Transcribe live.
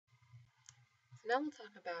So now we'll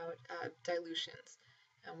talk about dilutions.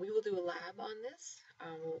 We will do a lab on this.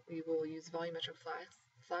 We will use volumetric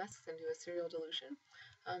flasks and do a serial dilution.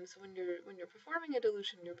 So when you're performing a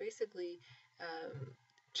dilution, you're basically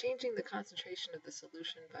changing the concentration of the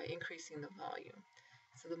solution by increasing the volume.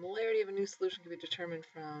 So the molarity of a new solution can be determined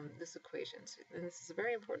from this equation. And this is a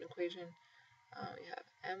very important equation. You have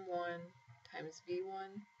M1 times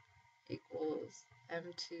V1 equals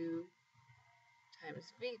M2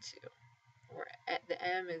 times V2. Where the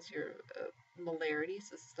M is your molarity,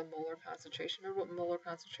 so this is the molar concentration. Remember what molar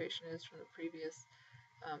concentration is from the previous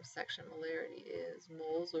section. Molarity is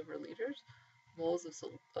moles over liters, moles of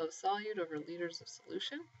solute over liters of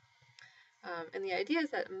solution. And the idea is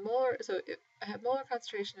that so if I have molar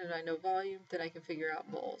concentration and I know volume, then I can figure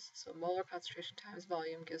out moles. So molar concentration times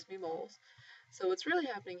volume gives me moles. So what's really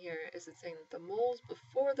happening here is it's saying that the moles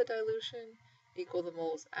before the dilution equal the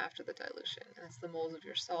moles after the dilution, and that's the moles of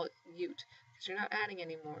your solute, because you're not adding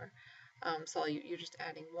any more solute, you're just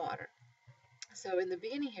adding water. So in the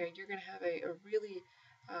beginning here, you're going to have a really,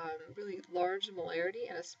 really large molarity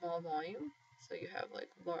and a small volume. So you have like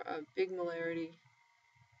a big molarity,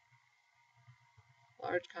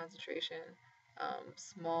 large concentration,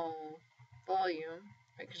 small volume,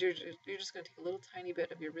 right? Because you're just going to take a little tiny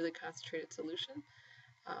bit of your really concentrated solution,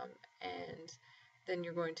 and then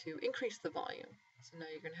you're going to increase the volume. So now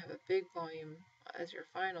you're going to have a big volume as your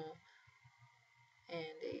final and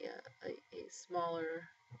a smaller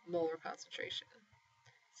molar concentration.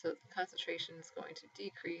 So the concentration is going to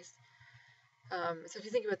decrease. So if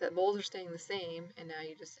you think about that, moles are staying the same, and now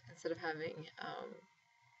you just, instead of having,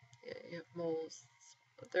 you have moles,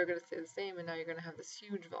 they're going to stay the same, and now you're going to have this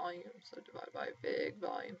huge volume. So divided by a big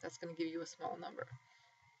volume, that's going to give you a small number.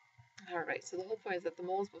 Alright, so the whole point is that the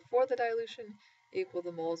moles before the dilution equal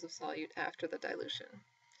the moles of solute after the dilution.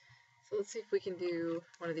 So let's see if we can do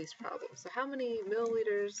one of these problems. So how many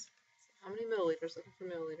milliliters, looking for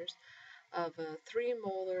milliliters, of 3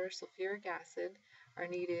 molar sulfuric acid are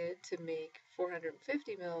needed to make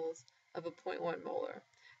 450 mils of a 0.1 molar?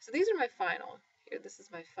 So these are my final. Here, this is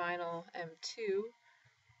my final. M2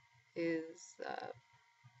 is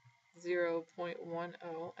 0.10.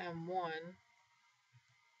 M1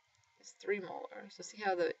 is 3 molar. So see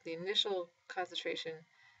how the initial concentration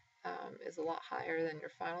is a lot higher than your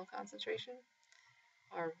final concentration.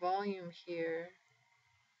 Our volume here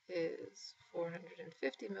is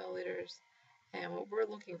 450 milliliters, and what we're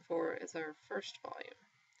looking for is our first volume.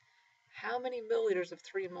 How many milliliters of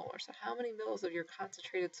 3 molar? So how many mils of your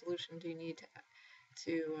concentrated solution do you need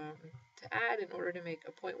to add in order to make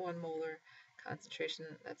a 0.1 molar concentration?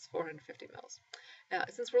 That's 450 mils. Now,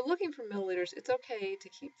 since we're looking for milliliters, it's okay to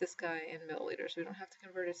keep this guy in milliliters. We don't have to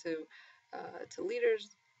convert it to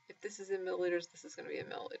liters. If this is in milliliters, this is going to be in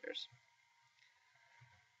milliliters.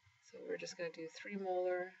 So we're just going to do 3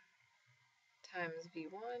 molar times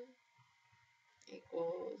V1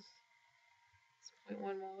 equals 0.1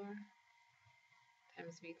 molar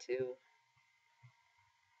times V2.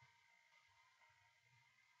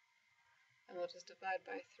 And we'll just divide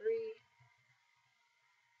by 3.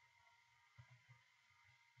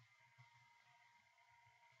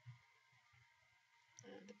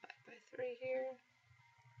 And divide by 3 here.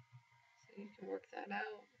 So you can work that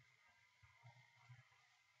out.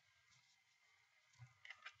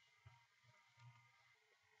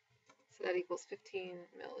 So that equals 15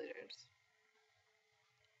 milliliters.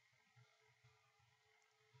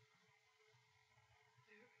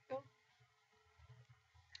 There we go.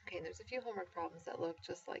 Okay, and there's a few homework problems that look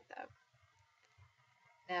just like that.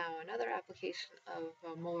 Now, another application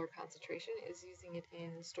of molar concentration is using it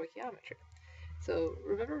in stoichiometry. So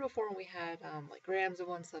remember before when we had like grams of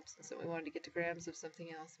one substance and we wanted to get to grams of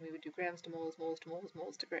something else, and we would do grams to moles, moles to moles,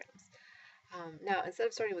 moles to grams. Now, instead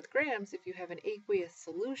of starting with grams, if you have an aqueous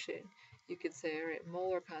solution, you could say, all right,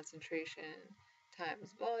 molar concentration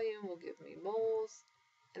times volume will give me moles,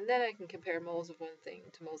 and then I can compare moles of one thing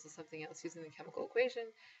to moles of something else using the chemical equation,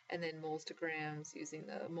 and then moles to grams using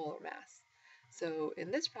the molar mass. So in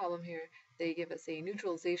this problem here, they give us a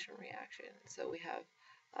neutralization reaction. So we have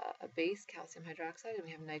a base, calcium hydroxide, and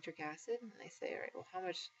we have nitric acid, and they say, all right, well, how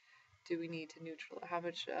much do we need to neutralize, how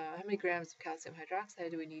many grams of calcium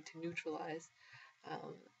hydroxide do we need to neutralize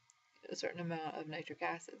a certain amount of nitric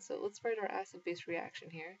acid? So let's write our acid-base reaction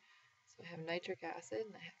here. So I have nitric acid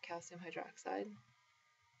and I have calcium hydroxide.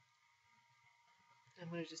 I'm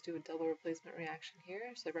going to just do a double replacement reaction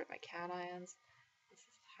here. So I write my cations. This is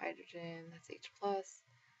hydrogen, that's H+. I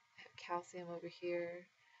have calcium over here.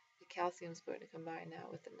 The calcium is going to combine now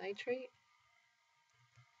with the nitrate.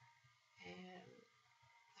 And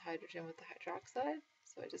hydrogen with the hydroxide,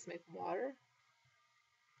 so I just make water.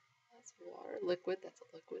 That's water. Liquid, that's a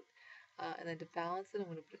liquid. And then to balance it, I'm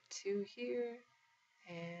going to put a 2 here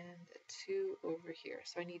and a 2 over here.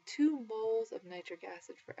 So I need 2 moles of nitric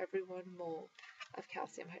acid for every 1 mole of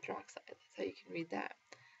calcium hydroxide. That's how you can read that.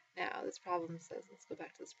 Now, this problem says, let's go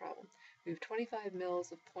back to this problem. We have 25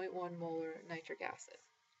 mils of 0.1 molar nitric acid.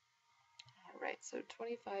 All right, so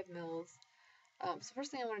 25 mils. So first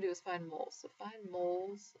thing I want to do is find moles. So find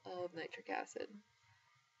moles of nitric acid.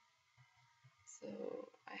 So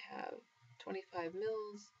I have 25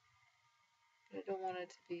 mils, but I don't want it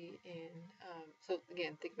to be in, so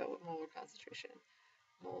again, think about what molar concentration.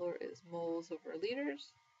 Molar is moles over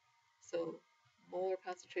liters, so molar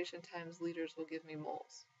concentration times liters will give me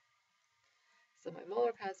moles. So my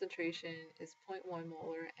molar concentration is 0.1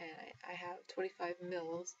 molar, and I have 25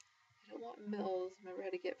 mils. I don't want mils. Remember how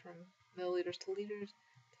to get from milliliters to liters?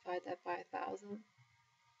 Divide that by 1,000.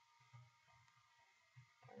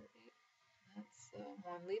 Alright, that's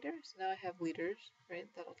 1 liter. So now I have liters, right?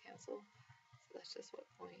 That'll cancel. So that's just what,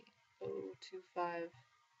 0.025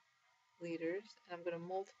 liters. And I'm going to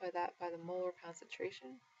multiply that by the molar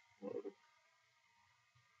concentration. Times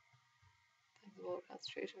the molar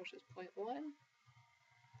concentration, which is 0.1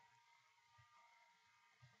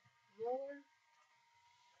 molar.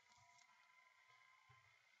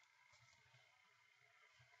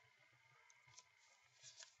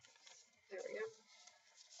 There we go.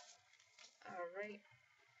 Alright.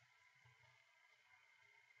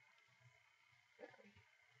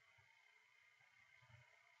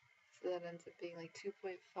 So that ends up being like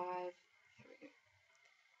 2.5. Here we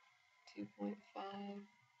go. 2.5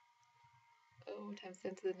 times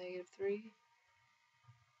 10 to the negative 3.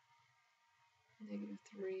 Negative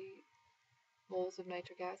 3 moles of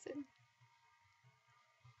nitric acid.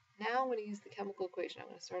 Now I'm going to use the chemical equation. I'm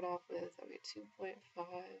going to start off with, I'll get 2.5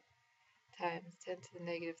 times 10 to the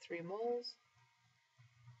negative 3 moles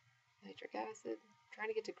nitric acid. I'm trying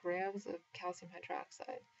to get to grams of calcium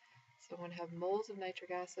hydroxide. So I'm going to have moles of nitric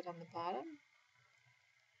acid on the bottom,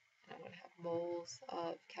 and I'm going to have moles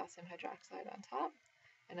of calcium hydroxide on top,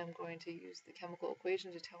 and I'm going to use the chemical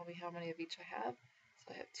equation to tell me how many of each I have.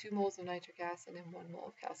 So I have 2 moles of nitric acid and 1 mole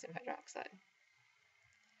of calcium hydroxide.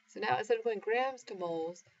 So now instead of going grams to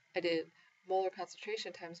moles, I did molar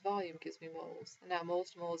concentration times volume gives me moles. And now moles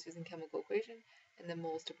to moles using chemical equation, and then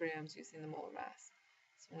moles to grams using the molar mass.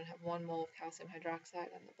 So I'm going to have 1 mole of calcium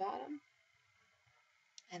hydroxide on the bottom,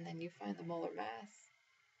 and then you find the molar mass.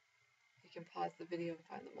 You can pause the video and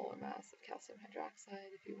find the molar mass of calcium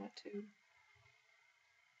hydroxide if you want to.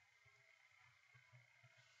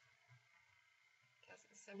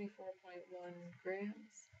 It's 74.1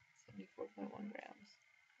 grams. 74.1 grams.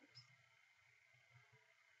 Oops.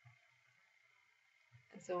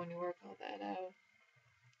 And so when you work all that out,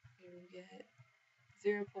 you get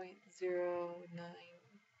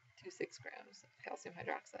 0.0926 grams of calcium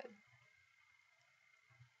hydroxide.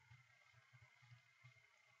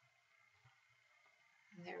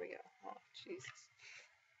 And there we go. Oh, Jesus.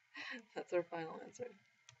 That's our final answer.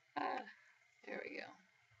 There we go.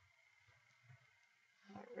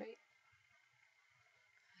 All right.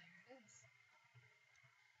 There it is.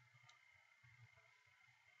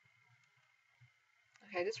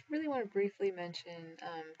 Okay, I just really want to briefly mention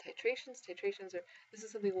titrations. Titrations are, this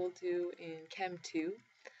is something we'll do in Chem 2.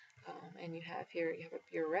 And you have here, you have a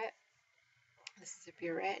burette. This is a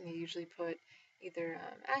burette, and you usually put either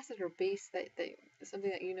acid or base, something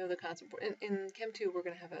that you know the concept. In Chem 2, we're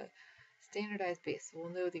going to have a standardized base, so we'll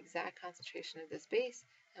know the exact concentration of this base,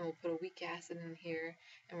 and we'll put a weak acid in here,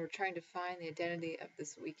 and we're trying to find the identity of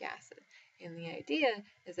this weak acid. And the idea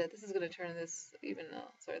is that this is going to turn this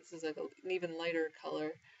this is like an even lighter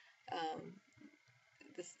color.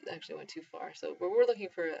 This actually went too far. So where we're looking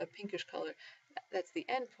for a pinkish color, that's the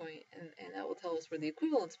end point, and that will tell us where the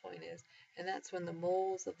equivalence point is, and that's when the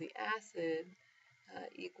moles of the acid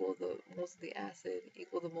equal the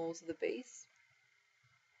moles of the base,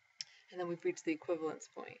 and then we've reached the equivalence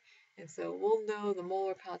point. And so we'll know the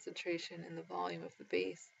molar concentration and the volume of the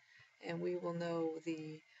base, and we will know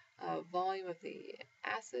the volume of the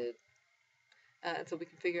acid, and so we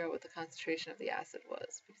can figure out what the concentration of the acid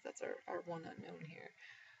was, because that's our one unknown here.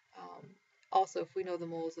 Also, if we know the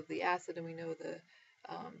moles of the acid and we know the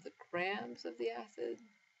grams of the acid,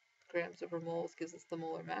 grams over moles gives us the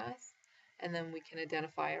molar mass, and then we can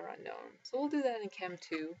identify our unknown. So we'll do that in Chem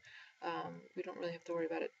 2. We don't really have to worry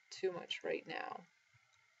about it too much right now.